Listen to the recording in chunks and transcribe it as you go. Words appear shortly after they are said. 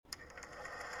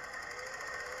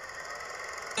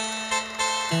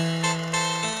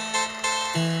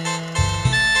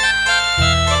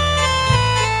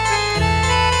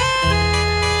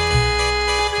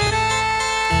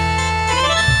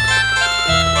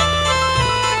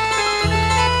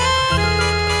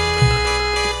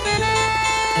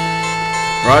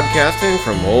Broadcasting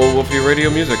from Old Wolfie Radio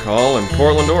Music Hall in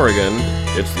Portland, Oregon,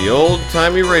 it's the Old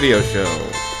Timey Radio Show.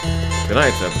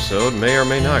 Tonight's episode may or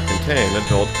may not contain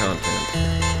adult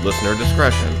content. Listener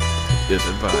discretion is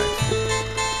advised.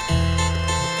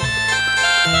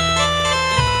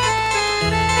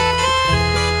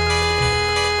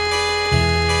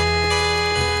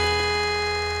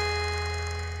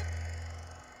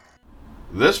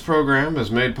 This program is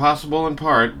made possible in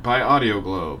part by Audio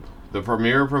Globe, the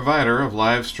premier provider of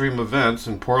live stream events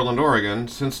in Portland, Oregon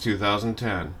since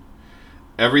 2010.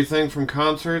 Everything from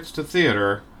concerts to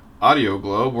theater, Audio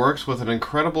Globe works with an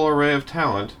incredible array of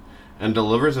talent and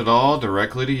delivers it all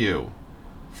directly to you.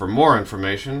 For more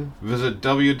information, visit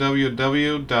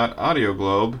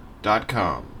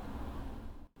www.audioglobe.com.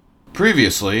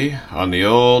 Previously on the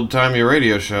Old Timey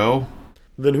Radio Show.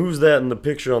 Then who's that in the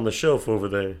picture on the shelf over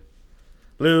there?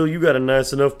 Lil, you got a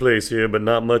nice enough place here, but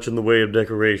not much in the way of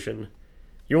decoration.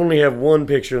 You only have one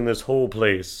picture in this whole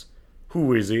place.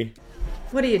 Who is he?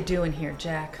 What are you doing here,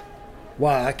 Jack?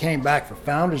 Why, I came back for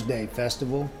Founders Day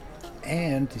Festival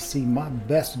and to see my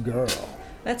best girl.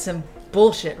 That's some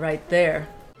bullshit right there.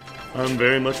 I'm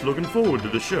very much looking forward to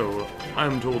the show.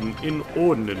 I'm told an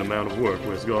inordinate amount of work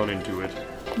has gone into it.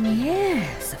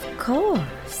 Yes, of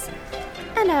course.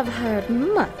 And I've heard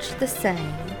much the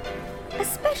same.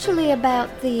 Especially about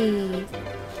the,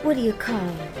 what do you call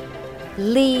it,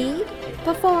 lead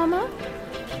performer?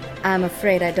 I'm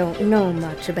afraid I don't know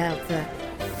much about the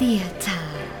theater,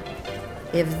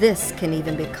 if this can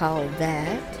even be called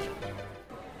that.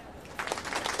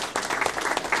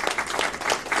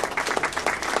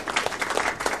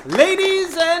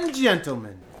 Ladies and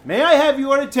gentlemen, may I have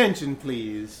your attention,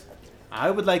 please? I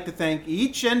would like to thank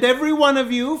each and every one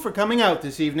of you for coming out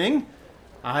this evening.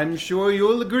 I'm sure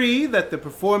you'll agree that the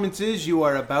performances you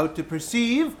are about to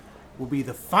perceive will be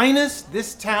the finest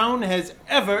this town has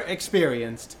ever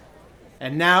experienced.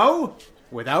 And now,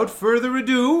 without further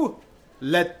ado,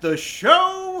 let the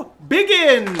show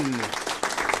begin!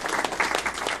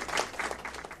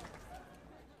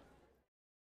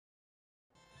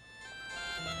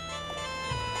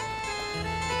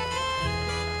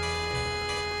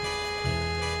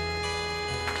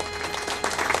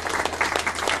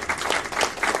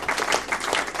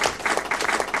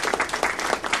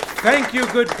 Thank you,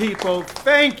 good people.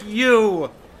 Thank you.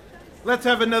 Let's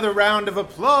have another round of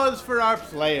applause for our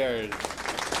players.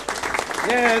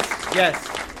 Yes.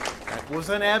 That was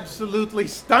an absolutely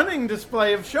stunning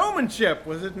display of showmanship,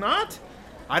 was it not?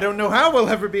 I don't know how we'll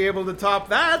ever be able to top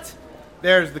that.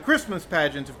 There's the Christmas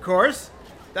pageant, of course.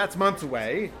 That's months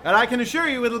away, and I can assure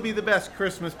you it'll be the best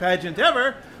Christmas pageant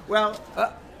ever. Well,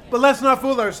 but let's not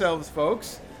fool ourselves,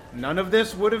 folks. None of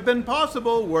this would have been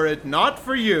possible were it not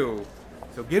for you.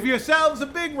 So give yourselves a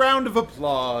big round of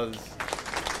applause.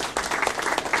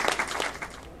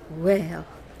 Well,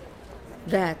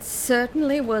 that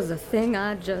certainly was a thing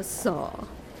I just saw.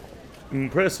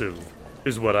 Impressive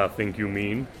is what I think you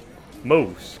mean.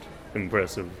 Most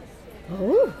impressive.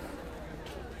 Oh,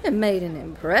 it made an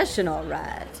impression, all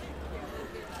right.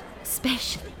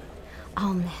 Especially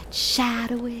on that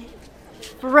shadowy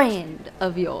friend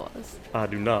of yours. I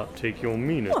do not take your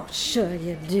meaning. Oh, sure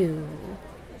you do.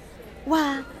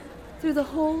 Why, through the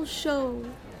whole show,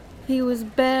 he was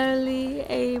barely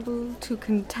able to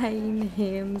contain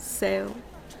himself.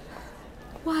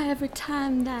 Why, every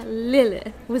time that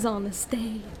Lilly was on the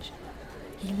stage,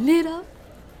 he lit up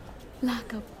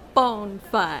like a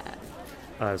bonfire.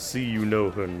 I see you know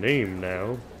her name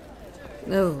now.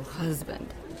 Oh,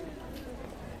 husband,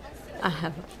 I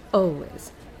have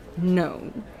always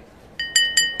known.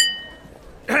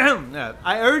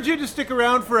 I urge you to stick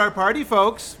around for our party,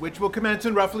 folks, which will commence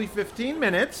in roughly 15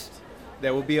 minutes.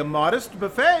 There will be a modest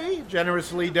buffet,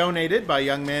 generously donated by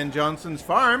Young Man Johnson's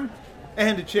farm,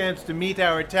 and a chance to meet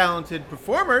our talented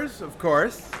performers, of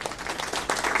course.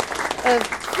 Of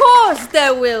course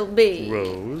there will be.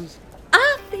 Rose?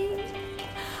 I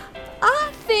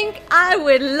think I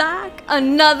would like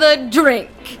another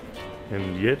drink.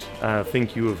 And yet, I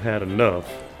think you have had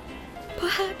enough.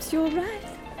 Perhaps you're right.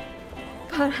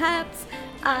 Perhaps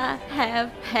I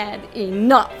have had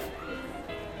enough.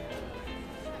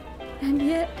 And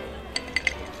yet,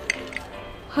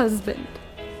 husband.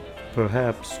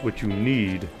 Perhaps what you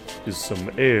need is some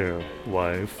air,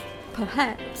 wife.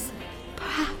 Perhaps.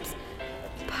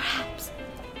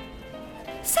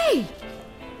 Say,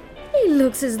 he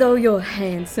looks as though your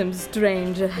handsome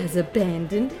stranger has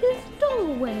abandoned his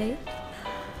doorway.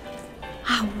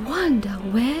 I wonder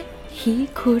where he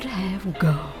could have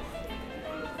gone.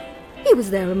 He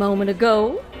was there a moment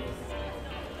ago,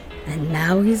 and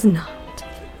now he's not.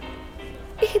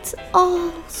 It's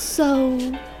all so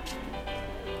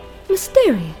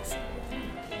mysterious.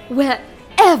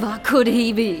 Wherever could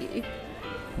he be?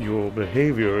 Your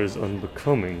behavior is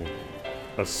unbecoming,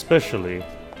 especially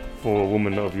for a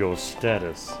woman of your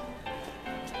status.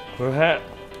 Perhaps,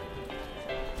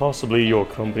 possibly your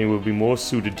company would be more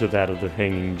suited to that of the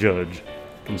hanging judge,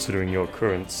 considering your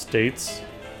current states.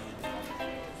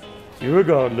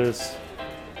 Irregardless,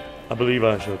 I believe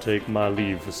I shall take my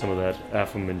leave for some of that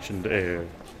aforementioned air.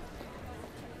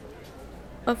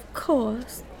 Of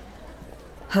course,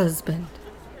 husband.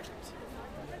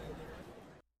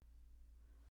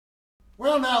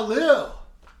 Well, now, Lil,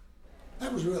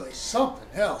 that was really something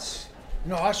else.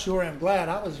 I sure am glad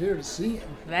I was here to see him.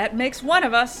 That makes one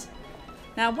of us.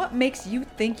 Now, what makes you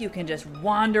think you can just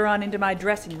wander on into my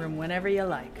dressing room whenever you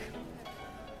like?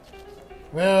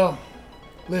 Well,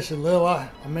 listen, Lil, I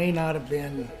may not have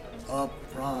been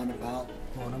upfront about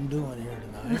what I'm doing here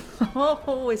tonight.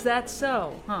 Oh, is that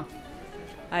so? Huh.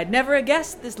 I'd never have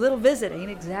guessed this little visit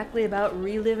ain't exactly about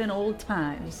reliving old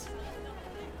times.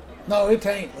 No, it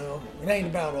ain't, Lil. It ain't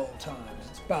about old times.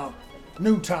 It's about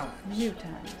new times. New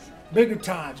times. Bigger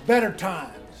times, better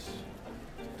times.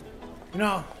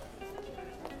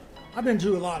 I've been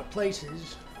to a lot of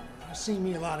places. I've seen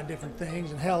me a lot of different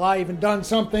things, and hell, I even done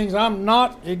some things I'm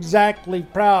not exactly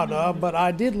proud of, but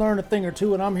I did learn a thing or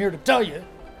two, and I'm here to tell you.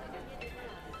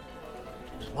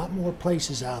 There's a lot more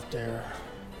places out there,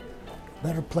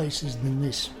 better places than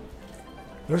this.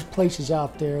 There's places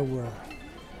out there where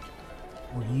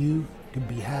you can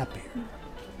be happier.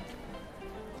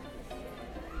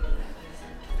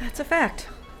 That's a fact.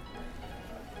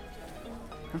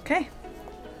 Okay.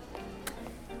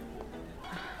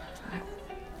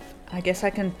 I guess I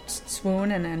can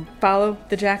swoon and follow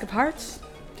the Jack of Hearts.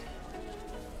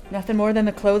 Nothing more than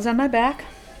the clothes on my back.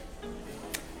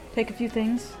 Take a few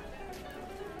things.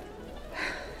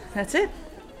 That's it.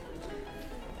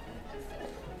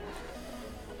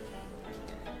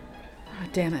 Oh,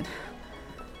 damn it.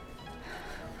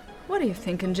 What are you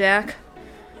thinking, Jack?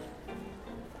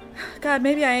 God,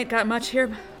 maybe I ain't got much here,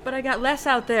 but I got less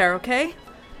out there, okay?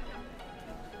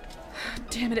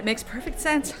 Damn it, it makes perfect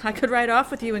sense. I could ride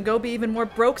off with you and go be even more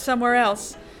broke somewhere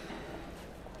else.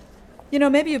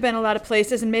 Maybe you've been a lot of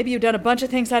places, and maybe you've done a bunch of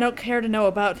things I don't care to know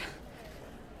about.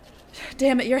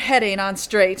 Damn it, your head ain't on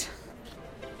straight.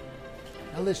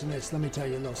 Now listen to this, let me tell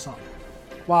you a little something.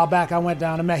 A while back, I went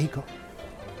down to Mexico.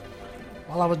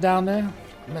 While I was down there,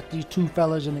 I met these two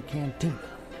fellas in the cantina.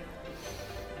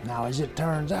 Now, as it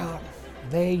turns out,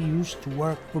 they used to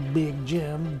work for Big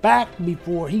Jim back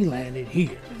before he landed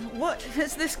here. What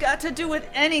has this got to do with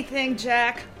anything,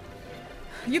 Jack?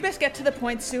 You best get to the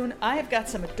point soon. I have got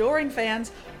some adoring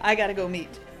fans I gotta go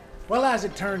meet. Well, as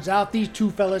it turns out, these two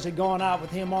fellas had gone out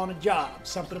with him on a job.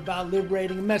 Something about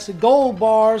liberating a mess of gold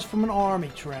bars from an army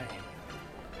train.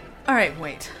 All right,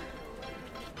 wait.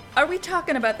 Are we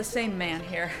talking about the same man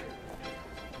here?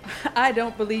 I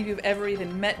don't believe you've ever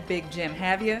even met Big Jim,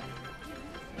 have you?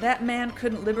 That man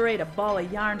couldn't liberate a ball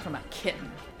of yarn from a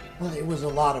kitten. Well, it was a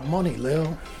lot of money, Lil.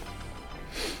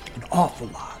 An awful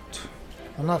lot.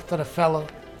 Enough that a fella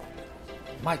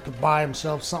might could buy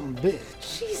himself something big.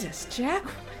 Jesus, Jack.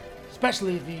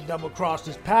 Especially if he double-crossed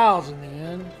his pals in the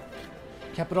end.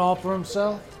 Kept it all for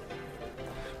himself.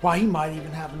 Why, he might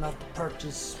even have enough to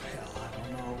purchase, hell, I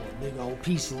don't know, a big old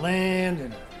piece of land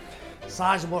and a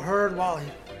sizable herd, while he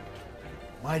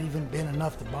might even been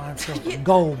enough to buy himself a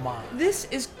gold mine. This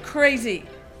is crazy.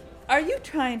 Are you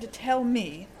trying to tell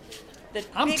me that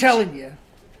I'm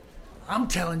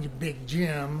telling you, Big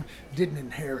Jim didn't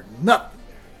inherit nothing.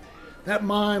 That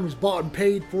mine was bought and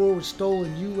paid for with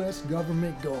stolen U.S.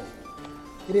 government gold.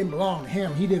 It didn't belong to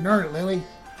him. He didn't earn it, Lily.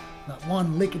 Not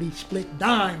one lickety-split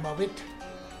dime of it.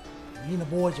 You and the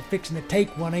boys are fixing to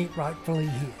take what ain't rightfully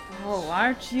his. Oh,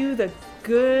 aren't you the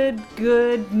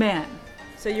good man?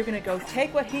 So you're gonna go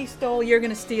take what he stole, you're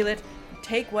gonna steal it,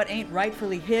 take what ain't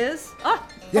rightfully his? Ah!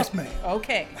 Yes, ma'am.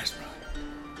 Okay. That's right.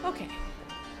 Okay.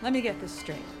 Let me get this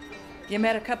straight. You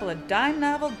met a couple of dime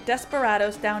novel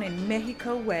desperados down in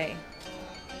Mexico way.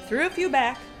 Threw a few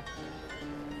back,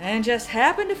 and just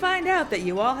happened to find out that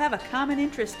you all have a common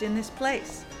interest in this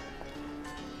place.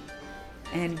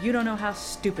 And you don't know how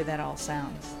stupid that all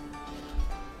sounds.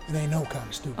 It ain't no kind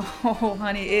of stupid. Oh,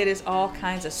 honey, it is all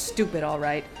kinds of stupid, all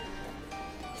right.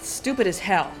 It's stupid as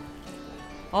hell.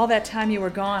 All that time you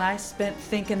were gone, I spent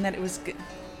thinking that it was good.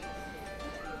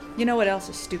 You know what else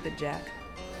is stupid, Jack?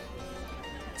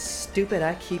 It's stupid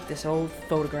I keep this old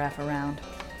photograph around.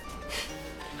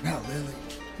 Now, Lily.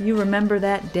 You remember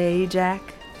that day, Jack?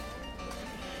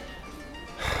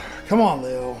 Come on,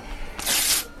 Lil.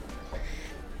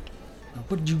 Now,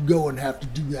 what did you go and have to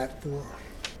do that for?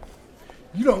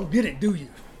 You don't get it, do you?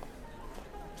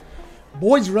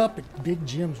 Boys are up at Big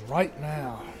Jim's right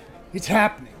now. It's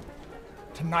happening.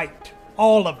 Tonight.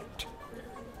 All of it.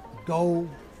 Go.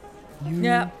 You.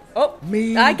 Yeah. Oh,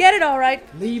 me. I get it all right.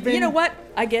 Leaving. You know what?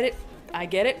 I get it.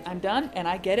 I'm done, and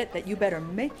I get it that you better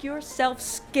make yourself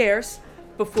scarce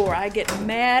before I get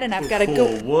mad and I've got to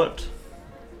go. For what?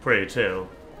 Pray tell.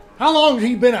 How long has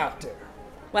he been out there?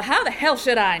 Well, how the hell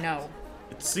should I know?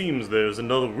 It seems there's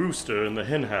another rooster in the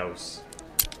hen house.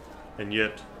 And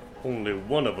yet, only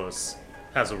one of us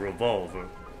has a revolver.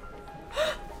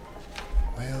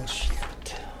 Well,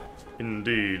 shit.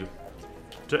 Indeed.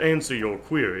 To answer your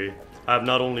query, I've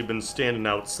not only been standing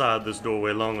outside this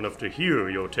doorway long enough to hear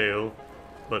your tale,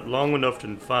 but long enough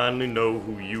to finally know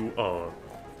who you are.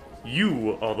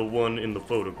 You are the one in the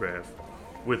photograph,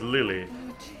 with Lilly.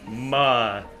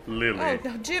 My Lilly. Oh,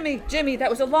 no, Jimmy, that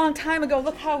was a long time ago.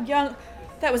 Look how young.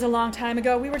 That was a long time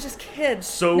ago. We were just kids.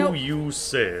 So No. you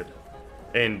said.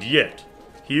 And yet,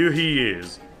 here he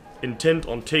is, intent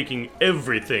on taking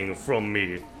everything from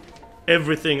me.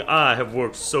 Everything I have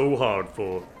worked so hard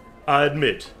for. I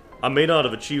admit, I may not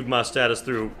have achieved my status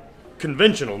through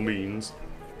conventional means,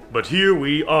 but here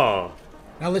we are.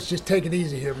 Now let's just take it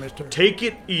easy here, mister. Take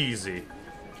it easy.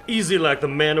 Easy like the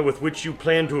manner with which you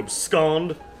plan to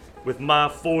abscond with my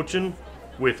fortune,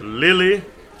 with Lilly.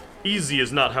 Easy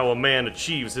is not how a man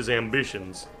achieves his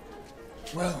ambitions.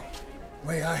 Well,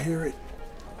 way I hear it,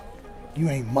 you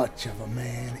ain't much of a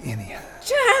man anyhow.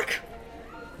 Jack!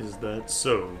 Is that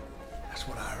so? That's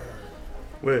what I heard.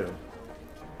 Well,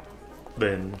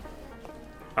 then,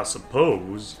 I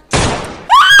suppose. Oh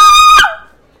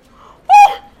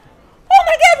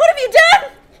my God, what have you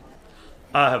done?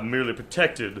 I have merely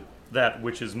protected that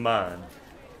which is mine.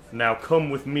 Now come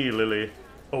with me, Lilly,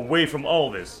 away from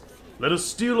all this. Let us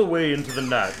steal away into the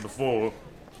night before...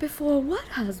 Before what,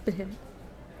 husband?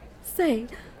 Say,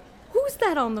 who's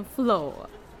that on the floor?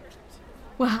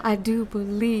 Well, I do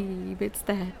believe it's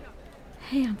that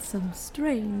handsome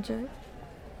stranger.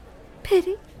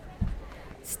 Pity?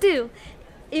 Still,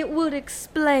 it would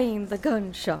explain the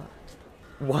gunshot.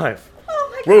 Wife. Oh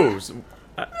my God. Rose.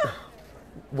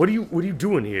 What are you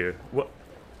doing here? What?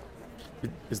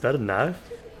 Is that a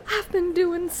knife? I've been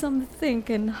doing some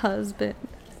thinking, husband.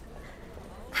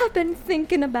 I've been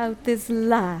thinking about this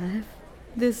life,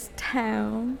 this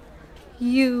town,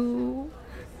 you,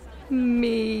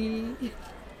 me.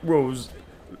 Rose,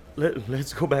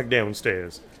 let's go back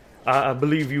downstairs. I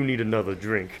believe you need another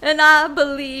drink. And I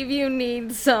believe you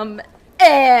need some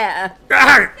air,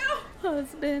 Ah!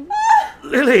 husband.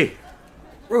 Lilly!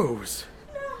 Rose.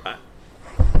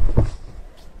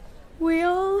 We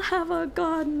all have our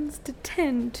gardens to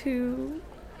tend to,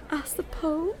 I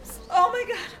suppose. Oh my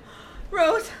God.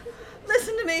 Rose,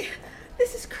 listen to me.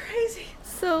 This is crazy.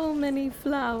 So many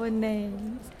flower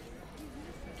names.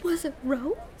 Was it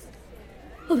Rose?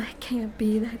 Oh, that can't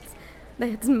be.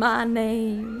 That's my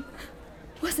name.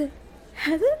 Was it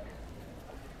Heather?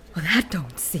 Well, that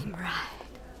don't seem right.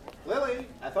 Lily,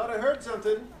 I thought I heard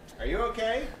something. Are you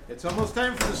okay? It's almost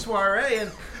time for the soiree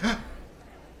and...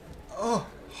 Oh,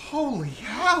 holy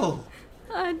hell!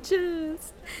 I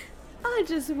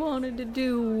just wanted to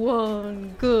do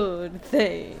one good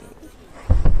thing.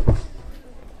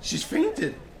 She's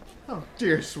fainted. Oh,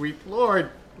 dear sweet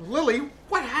Lord. Lily,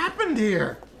 what happened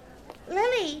here?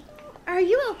 Lily, are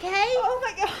you okay? Oh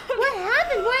my God. What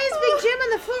happened? Why is Big Jim on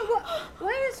the floor?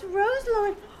 Why is Rose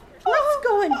Lord? What's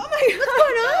going on? Oh my God. What's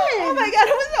going on? Oh my God,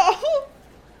 it was awful.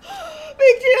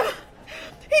 Big Jim,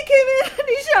 he came in and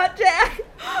he shot Jack.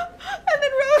 And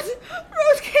then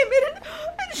Rose came in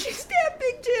and she stabbed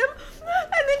Big Jim.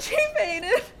 And then she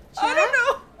fainted. I don't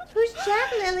know. Who's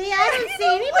Jack, Lily? I don't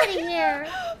see anybody here.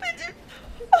 Big Jim.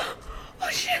 Oh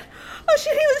shit. Oh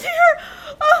shit, he was here.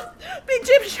 Oh, Big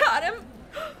Jim shot him.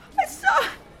 I saw it.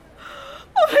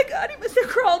 Oh my God, he must have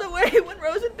crawled away when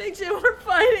Rose and Big Jim were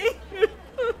fighting.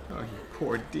 Oh, you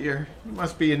poor dear. You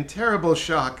must be in terrible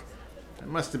shock. I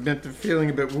must admit to feeling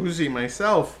a bit woozy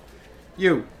myself.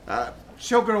 You,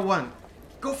 showgirl 1,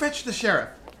 go fetch the sheriff.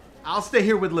 I'll stay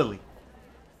here with Lily.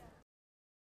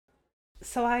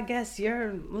 So I guess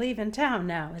you're leaving town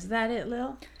now. Is that it,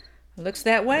 Lil? Looks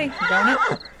that way, don't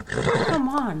it? Come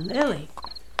on, Lily.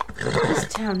 This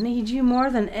town needs you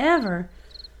more than ever.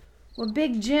 With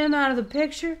Big Jim out of the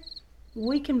picture,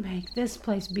 we can make this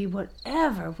place be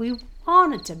whatever we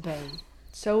want it to be.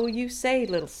 So you say,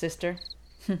 little sister.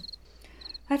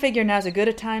 I figure now's as good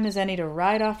a time as any to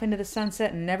ride off into the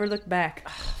sunset and never look back.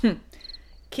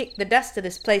 Kick the dust of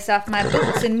this place off my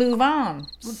boots and move on,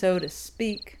 so to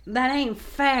speak. That ain't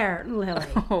fair, Lily.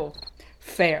 Oh,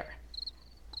 fair.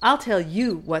 I'll tell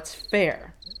you what's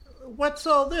fair. What's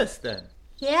all this, then?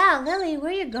 Yeah, Lily,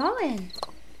 where you going?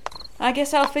 I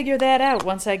guess I'll figure that out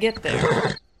once I get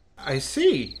there. I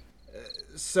see.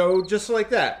 So just like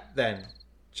that, then.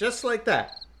 Just like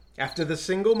that. After the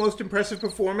single most impressive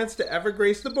performance to ever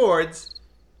grace the boards,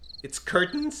 it's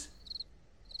curtains?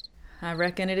 I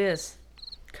reckon it is.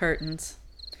 Curtains.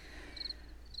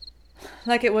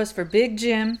 Like it was for Big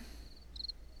Jim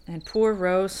and poor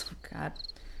Rose. God,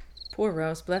 poor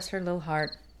Rose, bless her little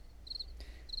heart.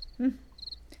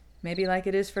 Maybe like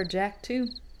it is for Jack, too.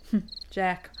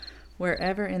 Jack,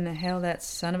 wherever in the hell that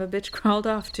son of a bitch crawled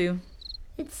off to.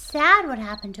 It's sad what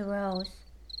happened to Rose.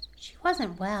 She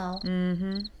wasn't well.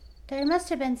 Mm-hmm. There must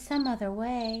have been some other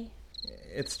way.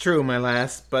 It's true, my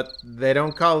lass, but they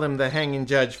don't call him the hanging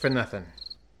judge for nothing.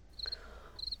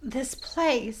 This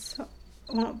place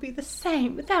won't be the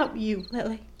same without you,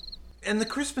 Lily. And the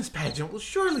Christmas pageant will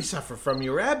surely suffer from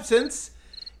your absence.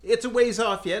 It's a ways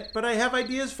off yet, but I have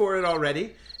ideas for it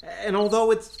already. And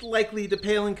although it's likely to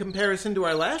pale in comparison to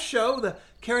our last show, the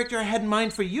character I had in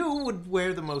mind for you would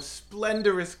wear the most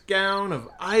splendorous gown of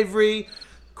ivory,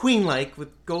 queen-like,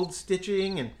 with gold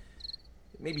stitching and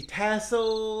maybe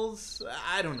tassels.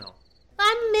 I don't know.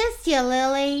 I miss you,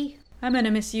 Lily. I'm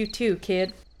gonna miss you too,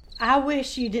 kid. I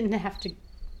wish you didn't have to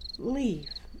leave,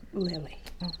 Lily.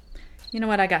 You know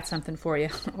what? I got something for you.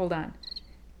 Hold on.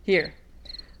 Here.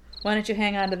 Why don't you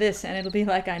hang on to this and it'll be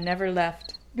like I never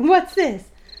left. What's this?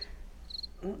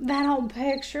 That old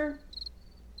picture?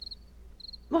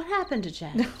 What happened to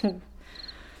Jack?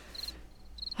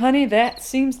 Honey, that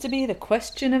seems to be the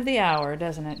question of the hour,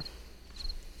 doesn't it?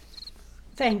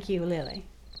 Thank you, Lily.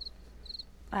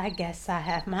 I guess I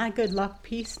have my good luck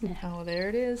piece now. Oh, there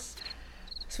it is.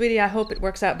 Sweetie, I hope it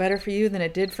works out better for you than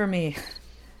it did for me.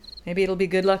 Maybe it'll be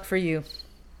good luck for you.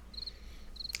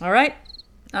 All right,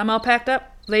 I'm all packed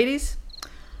up. Ladies,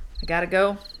 I gotta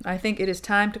go. I think it is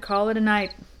time to call it a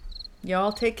night.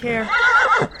 Y'all take care.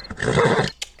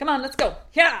 Come on, let's go.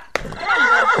 Yeah! Come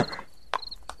on, girl.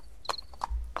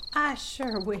 I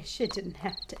sure wish it didn't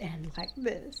have to end like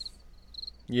this.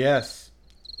 Yes,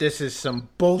 this is some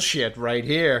bullshit right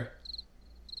here.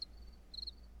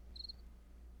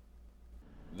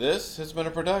 This has been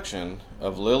a production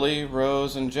of Lily,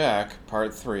 Rose, and Jack,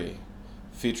 Part 3,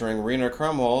 featuring Rena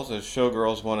Krumholz as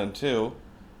Showgirls 1 and 2,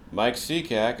 Mike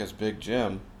Sekac as Big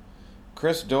Jim,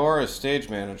 Chris Dorr as Stage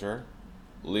Manager,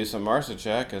 Lisa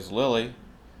Marsicek as Lily,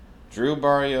 Drew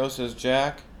Barrios as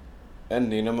Jack, and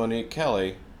Nina Monique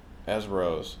Kelly as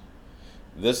Rose.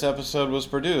 This episode was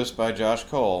produced by Josh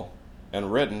Cole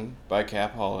and written by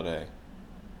Cap Holladay.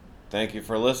 Thank you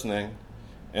for listening,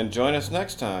 and join us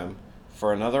next time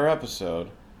for another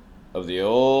episode of the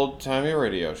Old Timey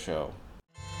Radio Show.